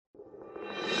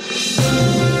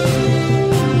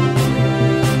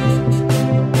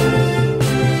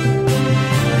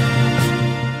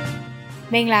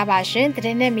င်္ဂလာပါရှင်သတ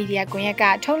င်းနဲ့မီဒီယာကွန်ရက်က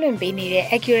ထုတ်လွှင့်ပေးနေတဲ့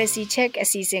Accuracy Check အ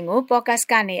စီအစဉ်ကို podcast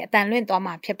ကနေအတန်လွှင့်သွား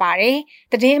မှာဖြစ်ပါတယ်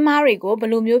။သတင်းအမှားတွေကိုဘ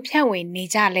ယ်လိုမျိုးဖြန့်ဝေနေ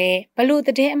ကြလဲဘယ်လိုသ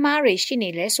တင်းအမှားတွေရှိနေ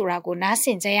လဲဆိုတာကိုနားဆ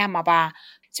င်ကြရမှာပါ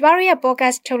။ကျမတို့ရဲ့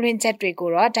podcast ထုတ်လွှင့်ချက်တွေကို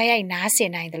တော့တိုက်ရိုက်နားဆ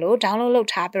င်နိုင်တယ်လို့ download လုပ်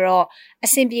ထားပြီးတော့အ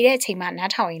ဆင်ပြေတဲ့အချိန်မှာ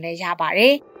နားထောင်ရင်လည်းရပါတ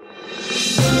ယ်။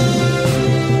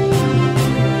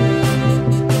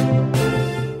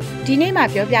ဒီနေ့မှာ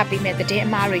ပြောပြပေးမယ့်သတင်းအ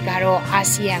မှားတွေကတော့အာ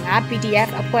ဆီယံက PDF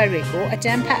အဖွဲ့တွေကိုအကြ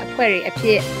မ်းဖက်အဖွဲ့တွေအဖြ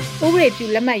စ်ဥပဒေပြု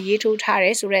လက်မှတ်ရေးထိုးထားတ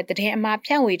ယ်ဆိုတဲ့သတင်းအမှားဖြ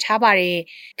န့်ဝေထားပါတယ်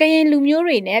။ကရင်လူမျိုး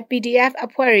တွေနဲ့ PDF အ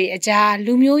ဖွဲ့တွေအကြား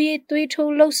လူမျိုးရေးသွေး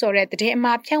ထိုးလှုပ်ဆော်တဲ့သတင်းအ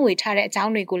မှားဖြန့်ဝေထားတဲ့အကြော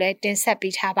င်းတွေကိုလည်းတင်ဆက်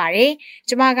ပေးထားပါတယ်။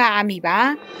ကျွန်မကအာမီပါ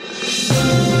။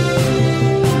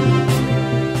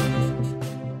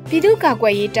ပြည်သူ့ကာကွ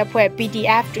ယ်ရေးတပ်ဖွဲ့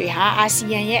PDF တွေဟာအာဆီ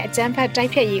ယံရဲ့အကြမ်းဖက်တို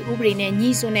က်ဖျက်ရေးဥပဒေနဲ့ညှိ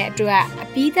စွန်းတဲ့အတွက်အ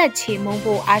ပြီးသက်ချေမှုန်း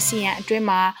ဖို့အာဆီယံအတွင်း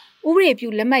မှာဥပဒေပြု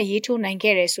လက်မှတ်ရေးထိုးနိုင်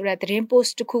ခဲ့တယ်ဆိုတဲ့သတင်း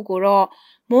post တစ်ခုကိုတော့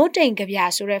မိုးတိမ်ကဗျာ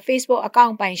ဆိုတဲ့ Facebook အကော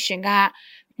င့်ပိုင်ရှင်က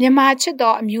မြန်မာချစ်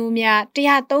တော်အမျိုးများ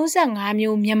135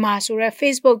မျိုးမြန်မာဆိုတဲ့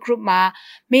Facebook group မှာ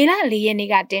မေလ4ရက်နေ့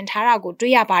ကတင်ထားတာကို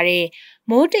တွေ့ရပါတယ်။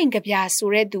မိုးတိမ်ကဗျာဆို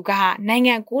တဲ့သူကနိုင်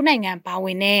ငံ9နိုင်ငံပါဝ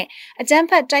င်တဲ့အကြမ်း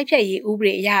ဖက်တိုက်ဖျက်ရေးဥပ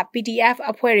ဒေအရ PDF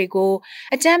အဖွဲ့တွေကို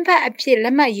အကြမ်းဖက်အဖြစ်လ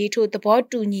က်မှတ်ရေးထိုးသဘော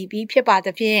တူညီပြီးဖြစ်ပါသ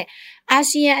ဖြင့်အာ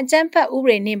ဆီယံအကြမ်းဖက်ဥပ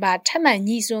ဒေနှင့်ပါထပ်မံ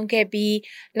ညှိစွန်းခဲ့ပြီး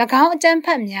၎င်းအကြမ်းဖ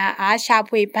က်များအားရှာ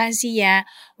ဖွေဖမ်းဆီးရန်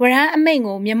ဝရမ်းအမိန့်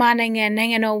ကိုမြန်မာနိုင်ငံ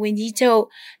တော်ဝန်ကြီးချုပ်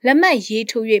လက်မှတ်ရေး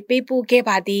ထိုး၍ပေးပို့ခဲ့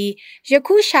ပါသည်ယ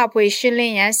ခုရှာဖွေရှင်းလ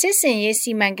င်းရန်စစ်စင်ရေး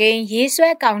စီမံကိန်းရေးဆွဲ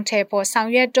ကောင်ထည်ဖော်ဆောင်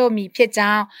ရွက်တော့မည်ဖြစ်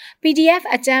ကြောင်း PDF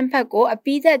အကြမ်းဖက်ကိုအ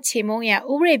ပြီးသက်ချေမှုန်းရန်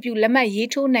ဥပဒေပြုလက်မှတ်ရေး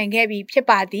ထိုးနိုင်ခဲ့ပြီဖြစ်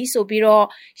ပါသည်ဆိုပြီးတော့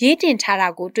ရေးတင်ထားတာ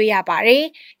ကိုတွေ့ရပါတယ်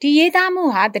ဒီရေးသားမှု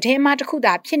ဟာသတင်းအမှားတစ်ခု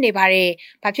သာဖြစ်နေပါတယ်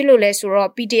ဘာဖြစ်လို့လဲဆိုတော့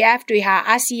PDF တွေဟာ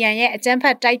အာဆီယံရဲ့အကြမ်းဖ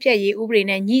က်တိုက်ဖျက်ရေးဥပဒေ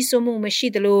နဲ့ညှိစွန်းမှုမရှိ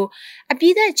သလိုအ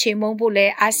ပြီးသက်ချေမှုန်းဖို့လ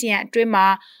ည်းအာဆီယံအတွင်းမှာ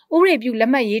ဥပဒေပြုလ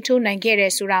က်မှတ်ရေးထိုးနိုင်ခဲ့တ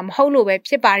ယ်ဆိုတာမဟုတ်လို့ပဲ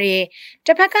ဖြစ်ပါတယ်။တ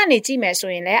စ်ဖက်ကနေကြည့်မယ်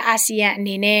ဆိုရင်လည်းအာဆီယံအ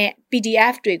နေနဲ့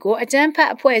PDF တွေကိုအကြမ်းဖက်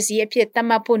အဖွဲ့အစည်းအဖြစ်သတ်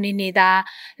မှတ်ဖို့နေနေတာ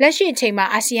လက်ရှိအချိန်မှာ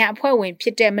အာဆီယံအဖွဲ့ဝင်ဖြ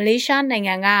စ်တဲ့မလေးရှားနိုင်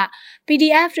ငံက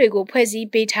PDF တွေကိုဖွဲ့စည်း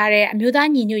ပေးထားတဲ့အမျိုးသား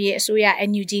ညီညွတ်ရေးအစိုးရ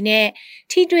NUG နဲ့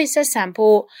ထိတွေ့ဆက်ဆံ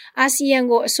ဖို့အာဆီယံ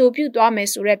ကိုအဆိုပြုသွားမယ်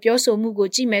ဆိုတဲ့ပြောဆိုမှုကို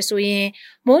ကြည့်မယ်ဆိုရင်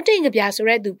မိုးတိမ်ကဗျာဆို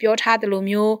တဲ့သူပြောထားသလို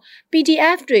မျိုး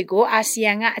PDF တွေကိုအာဆီ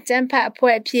ယံကအကြမ်းဖက်အ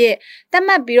ဖွဲ့အဖြစ်သတ်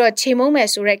မှတ်ပြီးတော့ချေမှုန်းမယ်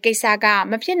ဆိုတဲ့ကိစ္စက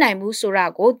မဖြစ်နိုင်ဘူးဆိုတာ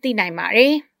ကိုသိနိုင်ပါတ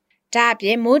ယ်။ဒါအပြ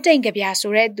င်မိုးတိမ်ကဗျာ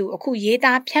ဆိုတဲ့သူအခုရေး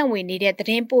သားဖြန့်ဝေနေတဲ့သ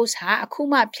တင်းပို့စာအခု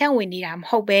မှဖြန့်ဝေနေတာမ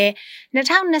ဟုတ်ပဲ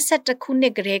2021ခုနှ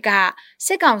စ်ကတည်းကစ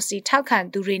စ်ကောင်စီထောက်ခံ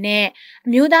သူတွေနဲ့အ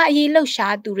မျိုးသားအရေးလှုပ်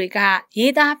ရှားသူတွေက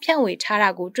ရေးသားဖြန့်ဝေထားတာ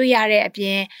ကိုတွေ့ရတဲ့အပြ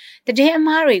င်သတင်းအ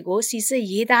မှားတွေကိုစီစစ်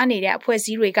ရေးသားနေတဲ့အဖွဲ့အစ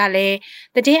ည်းတွေကလည်း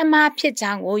သတင်းအမှားဖြစ်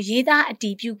ကြောင်းကိုရေးသားအတ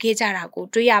ည်ပြုခဲ့ကြတာကို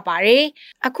တွေ့ရပါတယ်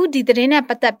။အခုဒီသတင်းနဲ့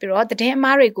ပတ်သက်ပြီးတော့သတင်းအ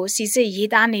မှားတွေကိုစီစစ်ရေး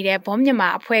သားနေတဲ့ဘောမြန်မာ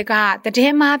အဖွဲ့ကသတ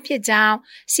င်းအမှားဖြစ်ကြောင်း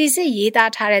စီစစ်ရေး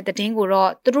သားထားတဲ့သတင်းကို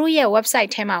တော့သူတို့ရဲ့ website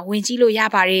ထဲမှာဝင်ကြည့်လို့ရ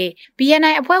ပါတယ်။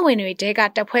 BNI အဖွဲ့ဝင်တွေတဲက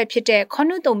တပ်ဖွဲ့ဖြစ်တဲ့ခွန်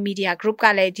နုတုံ Media Group က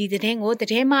လည်းဒီသတင်းကိုသ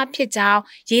တင်းမှားဖြစ်ကြောင်း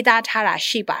ရေးသားထားတာ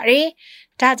ရှိပါတယ်။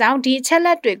ဒါကြောင့်ဒီအချက်လ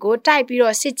က်တွေကိုတိုက်ပြီး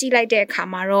တော့စစ်ကြည့်လိုက်တဲ့အခါ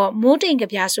မှာတော့မိုးတိမ်က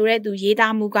ဗျာဆိုတဲ့သူရေး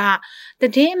သားမှုကသ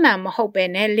တင်းအမှန်မဟုတ်ပဲ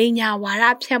နဲ့လိညာဝါဒ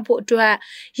ဖြန့်ဖို့အတွက်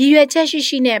ရည်ရွယ်ချက်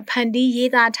ရှိနဲ့ဖန်တီး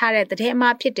ရေးသားထားတဲ့သတင်းအ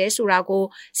မှားဖြစ်တယ်ဆိုတာကို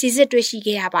စစ်စစ်တွေ့ရှိ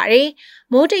ခဲ့ရပါတယ်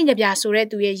။မိုးတိမ်ကဗျာဆိုတဲ့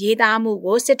သူရဲ့ရေးသားမှု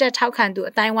ကိုစစ်တပ်ထောက်ခံသူ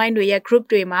အတိုင်းဝိုင်းတွေရဲ့ group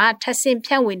တွေမှာထပ်ဆင့်ဖြ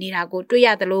န့်ဝေနေတာကိုတွေ့ရ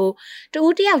သလိုတ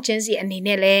ဦးတစ်ယောက်ချင်းစီအနေ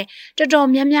နဲ့လည်းတော်တော်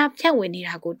များများဖြန့်ဝေနေ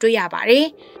တာကိုတွေ့ရပါတယ်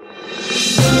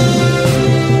။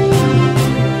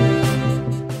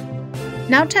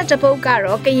နောက်ထပ်တစ်ပုဒ်က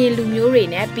တော့ကရင်လူမျိုးတွေ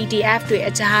နဲ့ PDF တွေ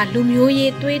အကြားလူမျိုး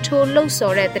ရေးသွေးထိုးလှုပ်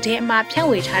ဆော်တဲ့သတင်းအမှားဖြန့်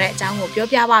ဝေထားတဲ့အကြောင်းကိုပြော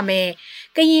ပြပါမယ်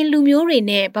။ကရင်လူမျိုးတွေ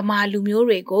နဲ့ဗမာလူမျိုး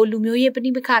တွေကိုလူမျိုးရေးပဋိ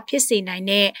ပက္ခဖြစ်စေနိုင်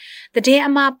တဲ့သတင်း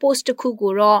အမှား post တစ်ခု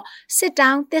ကိုတော့စစ်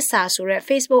တောင်းသစ္စာဆိုတဲ့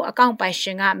Facebook အကောင့်ပိုင်ရှ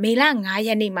င်ကမေလ9ရ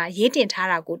က်နေ့မှာရေးတင်ထား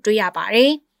တာကိုတွေ့ရပါတ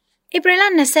ယ်။ဧပြီလ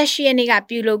28ရက်နေ့က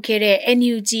ပြုလုပ်ခဲ့တဲ့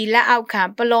NUG လက်အောက်ခံ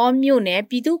ပလောမြို့နယ်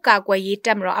ပြည်သူ့ကာကွယ်ရေးတ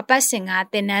ပ်မတော်အပတ်စဉ်က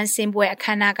တင်နန်းစင်းပွဲအခ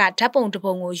မ်းအနားကဓာတ်ပုံတစ်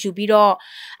ပုံကိုယူပြီးတော့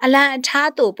အလံအ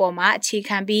ထားတူပေါ်မှာအခြေ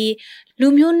ခံပြီးလူ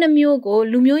မျိုးနှမျိုးကို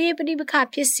လူမျိုးရေးပဋိပက္ခ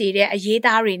ဖြစ်စေတဲ့အရေး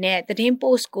သားတွေနဲ့သတင်း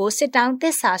post ကိုစစ်တောင်းသ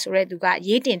စ္စာဆိုတဲ့သူက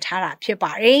ရေးတင်ထားတာဖြစ်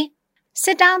ပါတယ်။စ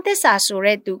စ်တောင်းသစ္စာဆို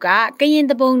တဲ့သူကကရင်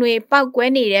တပုံတွေပောက်ကွဲ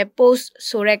နေတဲ့ post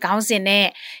ဆိုတဲ့ခေါင်းစဉ်နဲ့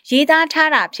ရေးသား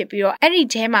ထားတာဖြစ်ပြီးတော့အဲ့ဒီ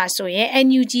ထဲမှာဆိုရင်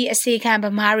NUG အစေခံဗ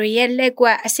မာတွေရဲ့လက်ကွ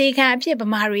က်အစေခံအဖြစ်ဗ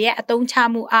မာတွေရဲ့အသုံးချ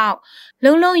မှုအောက်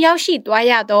လုံလုံရောက်ရှိသွား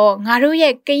ရတော့ငါတို့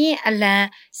ရဲ့ကရင်အလံ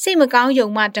စိတ်မကောင်းယုံ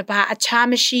မှတပါအခြား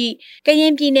မရှိကရ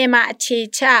င်ပြည်နယ်မှာအခြေ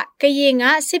ချကရင်က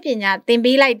စစ်ပညာသင်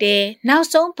ပေးလိုက်တယ်နောက်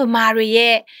ဆုံးဗမာတွေ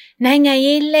ရဲ့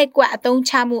နိုင်ငံရေးလက်ကွက်အသုံး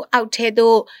ချမှုအောက်ထဲ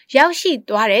သို့ရောက်ရှိ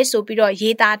သွားတယ်ဆိုပြီးတော့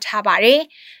ရေးသားထားပါတယ်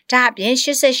။ဒါအပြင်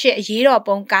88အရေးတော်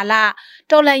ပုံကာလ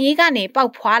တော်လှန်ရေးကနေ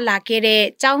ပေါက်ဖွာလာခဲ့တဲ့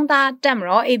ចောင်းသားတပ်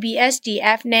မတော်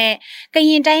ABSDF နဲ့က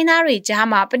ရင်တိုင်းသား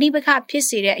တွေကြားမှာပဋိပက္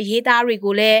ခဖြစ်စေတဲ့အရေးသားတွေ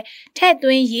ကိုလည်းထ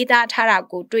ည့်သွင်းရေးသား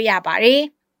ထားတာကိုတွေ့ရပါတယ်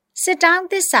။စစ်တော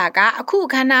င်းသစ္စာကအခု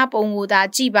ခန္ဓာပုံ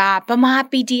ကိုသာကြည်ပါဗမာ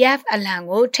PDF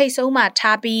အလံကိုထိတ်ဆုံးမှ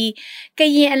ထားပြီးက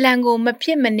ရင်အလံကိုမဖြ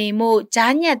စ်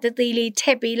မနေမို့ဂျားညက်သေးသေးလေးထ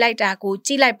ည့်ပေးလိုက်တာကိုကြ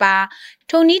ည့်လိုက်ပါ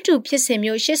ထုံနီးတူဖြစ်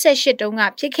စဉ်မျိုး88တုန်းက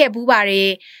ဖြစ်ခဲ့ဘူးပါ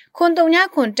တယ်ခွန်တုံ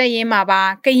ညခွန်တက်ရင်မှာ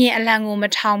ပါကရင်အလံကို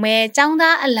မထောင်မဲចောင်း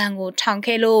သားအလံကိုထောင်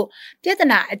ခဲ့လို့ပြဿ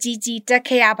နာအကြီးကြီးတက်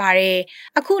ခဲ့ရပါ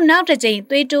တယ်အခုနောက်တစ်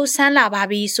ကြိမ်သွေးတိုးဆ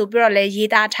န်းလာပါပြီဆိုပြီးတော့လည်းရေး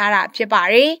သားထားတာဖြစ်ပါ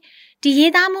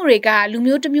တယ်ဒီရေးသားမှုတွေကလူ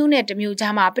မျိုးတစ်မျိုးနဲ့တစ်မျိုး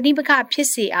ကြားမှာပဋိပက္ခဖြစ်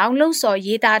စေအောင်လှုံ့ဆော်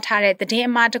ရေးသားထားတဲ့သတ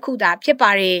င်းအမှား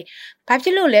တစ်ခုသာဖြစ်ပါတယ်။ဘာဖြ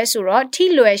စ်လို့လဲ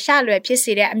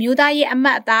ဆိုတော့ထိလွယ်ရှလွယ်ဖြစ်စေတဲ့အမျိုးသားရေးအမ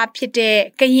တ်အသားဖြစ်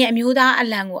တဲ့ကရင်အမျိုးသား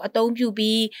အလံကိုအသုံးပြု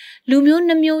ပြီးလူ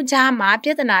မျိုးနှမျိုးကြား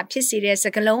မှာပြဿနာဖြစ်စေတဲ့စ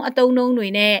ကားလုံးအသုံးနှုန်း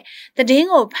တွေနဲ့သတ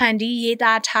င်းကိုဖန်တီး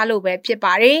ရေးသား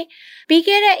ထားလို့ပဲဖြစ်ပါတယ်။ပြီး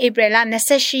ခဲ့တဲ့ဧပြီလ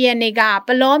28ရက်နေ့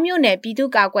ကပလောမြို့နယ်ပြည်သူ့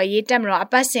ကာကွယ်ရေးတပ်မတော်အ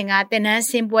ပတ်စဉ်ကတင်နန်း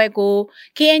စင်ပွဲကို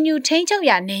KNU ထိန်းချုပ်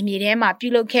ရာနယ်မြေထဲမှာပြု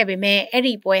လုပ်ခဲ့ပေမဲ့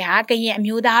အဲ့ဒီပွဲဟာကရင်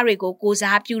အမျိုးသားတွေကိုကို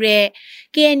စားပြုတဲ့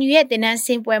KNU ရဲ့တင်နန်း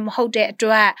စင်ပွဲမဟုတ်တဲ့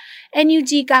အတွက်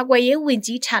NUG ကာကွယ်ရေးဝန်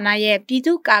ကြီးဌာနရဲ့ပြည်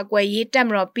သူ့ကာကွယ်ရေး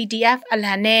တပ်မတော် PDF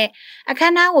အလံနဲ့အခ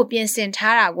မ်းအနားကိုပြင်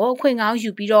ဆင်ထားတာကိုအခွင့်ကော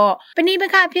င်းယူပြီးတော့ပဏိ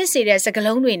ပခဖြစ်စေတဲ့စ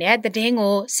ကားလုံးတွေနဲ့သတင်း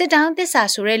ကိုစစ်တောင်း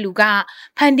သစ္စာဆိုတဲ့လူက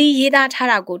ဖန်တီးရေးသား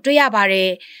ထားတာကိုတွေ့ရပါတယ်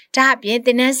။ဒါအပြင်တ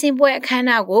င်နန်းစင်ပွဲအခမ်းအ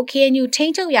နားကို KNU ထိ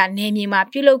န်းချုပ်ရာနယ်မြေ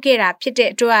မှာပြုလုပ်ခဲ့တာဖြစ်တဲ့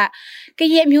အတွက်က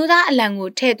ရင်မျိုးသားအလံ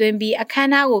ကိုထည့်သွင်းပြီးအခ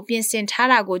မ်းအနားကိုပြင်ဆင်ထား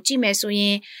တာကိုကြည့်မယ်ဆို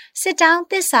ရင်စစ်တောင်း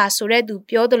သစ္စာဆို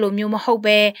တဲ့သူပြောသလိုမျိုး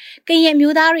မဟုတ်ပဲက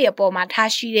ရင်မျိုးသားတွေအပေါ်မှာ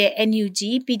ထားရှိတဲ့ NUG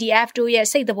PDF တို့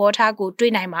ရဲ့စိတ်သဘောထား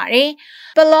ကိုတွေ့နိုင်ပါတယ်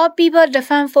။ Palaw People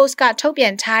Defense Force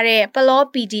ကထုတ်ပြန်ထားတဲ့ Palaw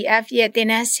PDF ရဲ့တင်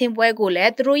နန်းစင်ပွဲကိုလ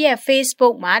ည်းသူတို့ရဲ့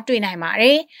Facebook မှာတွေ့နိုင်ပါ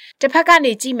တယ်။တစ်ဖက်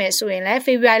ကနေကြည့်မယ်ဆိုရင်လ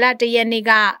ည်းဖေဖော်ဝါရီလ1ရက်နေ့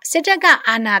ကစစ်တပ်က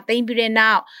အာဏာသိမ်းပြီးတဲ့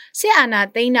နောက်စစ်အာဏာ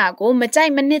သိမ်းတာကို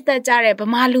မကြိုက်မနှစ်သက်ကြတဲ့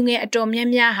ဗမာလူငယ်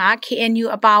အတော်များများဟာ KNU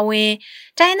အပါအ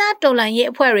ဝင်တိုင်းသားတော်လှန်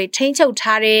ရေးအဖွဲ့တွေထိန်း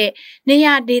ချုပ်ထား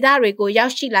တဲ့နေရာဒေသတွေကို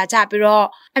ရောက်ရှိလာကြပြီးတော့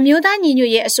အမျိုး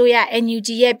သားညီညွတ်ရေးအစိုးရ NUG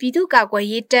ရဲ့ပြည်သူ့ကာကွယ်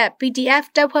ရေးတပ် PDF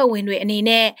တပ်ဖွဲ့ဝင်တွေအနေ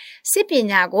နဲ့စစ်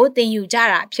ပညာကို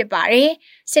သင်ယူကြတာဖြစ်ပါတယ်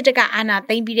။စစ်တပ်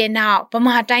ကအာဏာသိမ်းပြီးတဲ့နောက်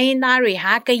ဗမာတိုင်းရင်းသား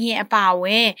တွေဟာကရင်အပါအဝ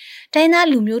င်တိုင်း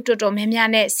သားလူမျိုးတော်တော်များများ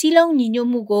နဲ့စီးလုံးညီညွတ်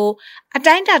မှုကို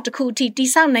အတိုင်းအတာတစ်ခုအထိ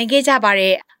တည်ဆောက်နိုင်ခဲ့ကြပါ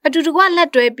တယ်။အတူတကွ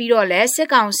လက်တွဲပြီးတော့လဲ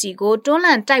စစ်ကောင်စီကိုတွန်း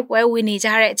လှန်တိုက်ပွဲ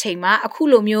ဝင်နေကြတဲ့အချိန်မှာအခု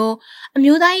လိုမျိုး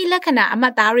အမျိုးသားရေးလက္ခဏာ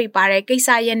အမှတ်သားတွေပါတဲ့ကိစ္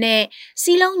စရပ်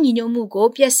နဲ့စီးလုံးညီညွတ်မှုကို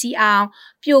ပျက်စီးအောင်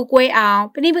ပြိုကွဲအောင်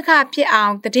ပဋိပက္ခဖြစ်အော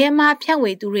င်တည်င်းမှဖြ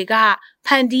န့်ဝေသူတွေကဖ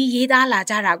န်တီးရေး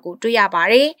သားလာကြတာကိုတွေ့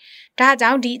ရပါတယ်။ဒါကြော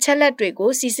င့်ဒီအချက်လက်တွေ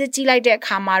ကိုစီစစ်ကြည့်လိုက်တဲ့အ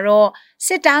ခါမှာတော့စ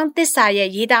စ်တောင်းသစ္စာရဲ့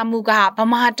ရေးသားမှုက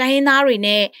ဗမာတိုင်းရင်းသား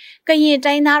တွေနဲ့ကရင်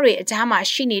တိုင်းသားတွေအကြားမှာ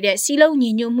ရှိနေတဲ့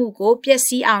စီးလုံးညီညွတ်မှု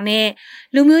ကိုပျက်စီးအောင်နဲ့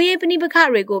လူမျိုးရေးပဋိပက္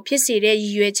ခတွေကိုဖြစ်စေတဲ့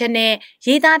ရည်ရွယ်ချက်နဲ့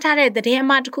ရေးသားထားတဲ့သတင်းအ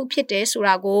မှားတစ်ခုဖြစ်တယ်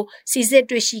ဆိုတာကိုစီ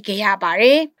စစ်တွေ့ရှိခဲ့ရပါ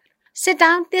တယ်။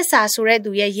စစ်တောင်းသစ္စာဆိုတဲ့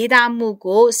သူရဲ့ရေးသားမှု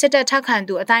ကိုစစ်တပ်ထောက်ခံ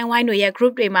သူအတိုင်းဝိုင်းတွေရဲ့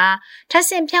group တွေမှာ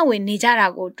ထပ်ဆင့်ဖြန့်ဝေနေကြတာ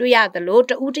ကိုတွေ့ရသလို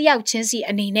တဦးတစ်ယောက်ချင်းစီ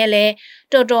အနေနဲ့လည်း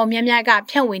တော်တော်များများ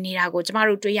ကဖြန့်ဝေနေတာကိုကျမ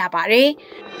တို့တွေ့ရပါတယ်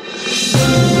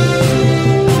။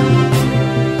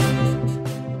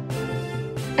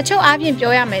အချုပ်အားဖြင့်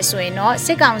ပြောရမယ်ဆိုရင်တော့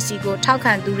စစ်ကောင်စီကိုထောက်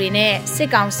ခံသူတွေနဲ့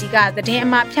စစ်ကောင်စီကသတင်း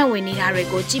အမှားဖြန့်ဝေနေတာ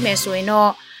တွေကိုကြည့်မယ်ဆိုရင်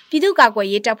တော့ပြည်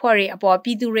သူ့ကာကွယ်ရေးတပ်ဖွဲ့တွေ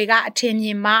အပေါ်ပြည်သူတွေကအ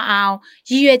ထင်မြင်မှားအောင်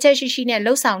ရည်ရွယ်ချက်ရှိရှိနဲ့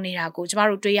လှုံ့ဆော်နေတာကိုကျ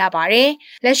မတို့တွေ့ရပါတယ်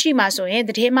။လက်ရှိမှာဆို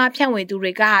ရင်သတင်းအမှားဖြန့်ဝေသူ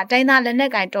တွေကတိုင်းသားလက်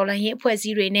နက်ကိုင်တော်လှန်ရေးအဖွဲ့အစ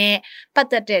ည်းတွေနဲ့ပတ်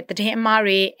သက်တဲ့သတင်းအမှား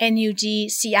တွေ NUG,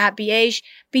 CRPH,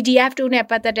 PDF တို့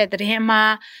နဲ့ပတ်သက်တဲ့သတင်းအ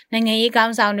မှားနိုင်ငံရေး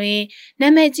ခေါင်းဆောင်တွေနာ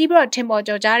မည်ကြီးပြီးတော့ထင်ပေါ်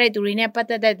ကျော်ကြားတဲ့သူတွေနဲ့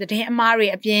ပတ်သက်တဲ့သတင်းအမှားတွေ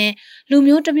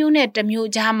အပြင်လူမျိုးတစ်မျိုးနဲ့တစ်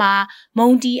မျိုးကြားမှာမု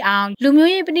န်းတီး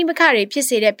အောင်လူမျိုးရေးပဋိပက္ခ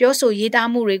တွေဖြစ်စေတဲ့ပြောဆိုရေး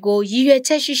သားမှုတွေကို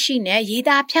ရည်ရွယ်ချက်ရှိရှိနဲ့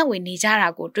ရေးသားဖြ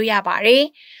န့်ဝေနေကြတာကိုတွေ့ရပါတယ်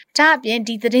။ဒါ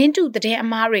အပြင်ဒီသတင်းတုသတင်းအ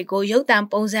မှားတွေကိုရုပ်သံ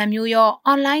ပုံစံမျိုးရော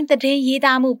online သတင်းရေး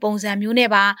သားမှုပုံစံမျိုး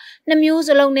နဲ့ပါနှမျိုး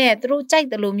စလုံးနဲ့သူတို့ကြိုက်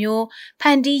တယ်လို့မျိုး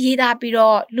ဖန်တီးရေးသားပြီး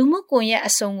တော့လူမှုကွန်ရက်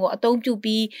အစုံကိုအသုံး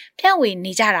ပြုပြီးဖြန့်ဝေ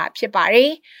နေကြတာဖြစ်ပါတယ်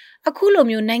။အခုလို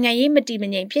မျိုးနိုင်ငံရေးမတည်မ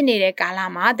ငြိမ်ဖြစ်နေတဲ့ကာ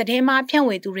လမှာသတင်းမှားဖြန့်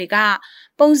ဝေသူတွေက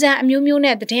ပုံစံအမျိုးမျိုး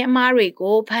နဲ့သတင်းအမှားတွေ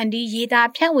ကိုဖန်တီးရေး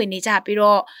သားဖြန့်ဝေနေကြပြီး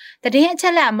တော့သတင်းအချ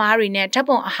က်လက်အမှားတွေနဲ့ဓာတ်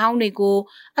ပုံအဟောင်းတွေကို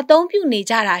အသုံးပြုနေ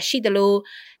ကြတာရှိသ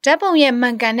လိုဓာတ်ပုံ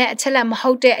ရဲ့မှန်ကန်တဲ့အချက်လက်မဟု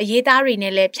တ်တဲ့အရေးသား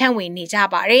တွေနဲ့လည်းဖြ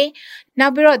န့်ဝေနေကြပါတယ်။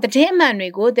နောက်ပြီးတော့သတင်းအမှန်တွေ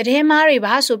ကိုသတင်းမှား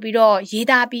တွေပါဆိုပြီးတော့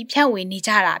ရေးသားပြီးဖြ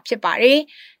န့်ဝေနေကြတာဖြစ်ပါတယ်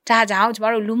။ဒါကြောင့်ကျမ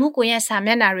တို့လူမှုကွန်ရက်စာမျ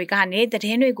က်နှာတွေကနေသ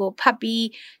တင်းတွေကို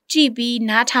ဖတ်ပြီးကြည့်ပြီး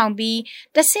နားထောင်ပြီး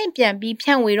တဆ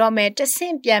င့်ပြန်ပြီးဖြန့်ဝေတော့မယ်တ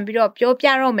ဆင့်ပြန်ပြီးတော့ပြောပြ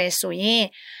တော့မယ်ဆိုရင်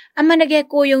အမှန်တကယ်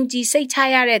ကိုယုံကြည်စိတ်ချ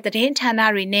ရတဲ့သတင်းဌာန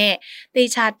တွေနဲ့သေ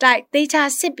ချာတိုက်သေချာ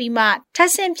စစ်ပြီးမှထ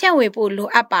ပ်ဆင့်ဖြန့်ဝေဖို့လို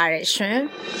အပ်ပါတယ်ရှင်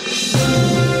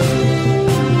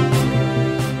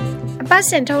အပတ်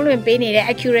စဉ်ထုတ်လွှင့်ပေးနေတဲ့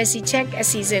Accuracy Check အ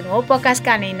စီအစဉ်ကို podcast က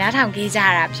နေနားထောင်ကြရ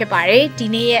တာဖြစ်ပါတယ်ဒီ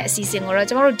နေ့ရဲ့အစီအစဉ်ကိုတော့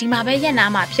ကျွန်တော်တို့ဒီမှာပဲရပ်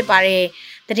နားမှာဖြစ်ပါတယ်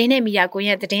သတင်းနဲ့မီဒီယာကွန်ရ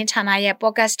က်သတင်းဌာနရဲ့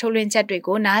podcast ထုတ်လွှင့်ချက်တွေ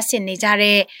ကိုနားဆင်နေကြ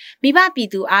တဲ့မိဘပြည်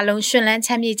သူအားလုံးရှင်လန်းချ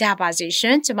မ်းမြေ့ကြပါစေရှ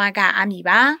င်ကျွန်မကအာမီ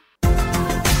ပါ